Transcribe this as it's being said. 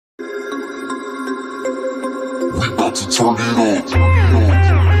about to turn it up.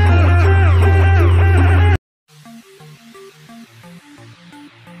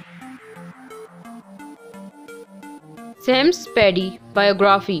 Samspedy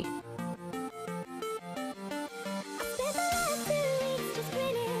Biography.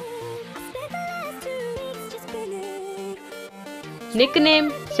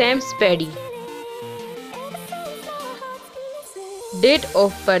 Nickname Samspedy. Date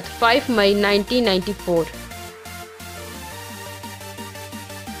of birth 5 May 1994.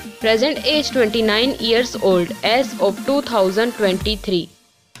 Present age 29 years old as of 2023.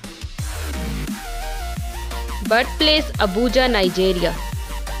 Birthplace Abuja, Nigeria.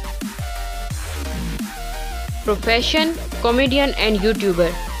 Profession comedian and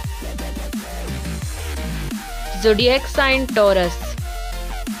YouTuber. Zodiac sign Taurus.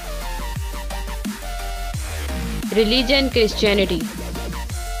 Religion Christianity.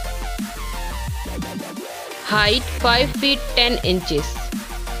 Height 5 feet 10 inches.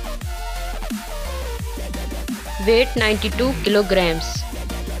 Weight 92 kilograms.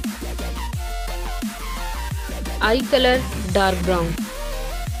 Eye color dark brown.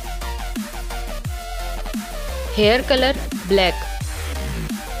 Hair color black.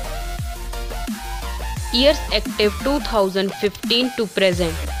 Years active 2015 to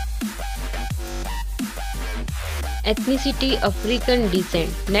present. Ethnicity African descent.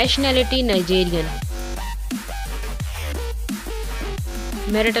 Nationality Nigerian.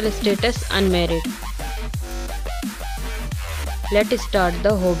 Marital status unmarried. Let's start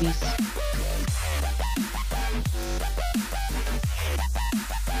the hobbies.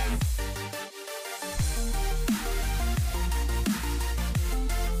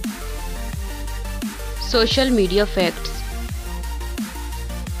 Social media facts.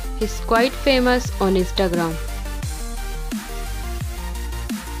 He's quite famous on Instagram.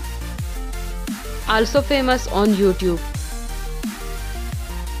 Also famous on YouTube.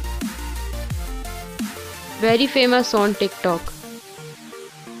 Very famous on TikTok.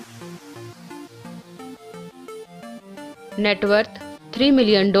 Net worth $3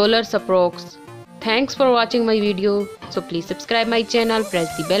 million approx. Thanks for watching my video. So please subscribe my channel,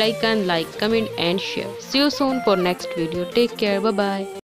 press the bell icon, like, comment and share. See you soon for next video. Take care. Bye bye.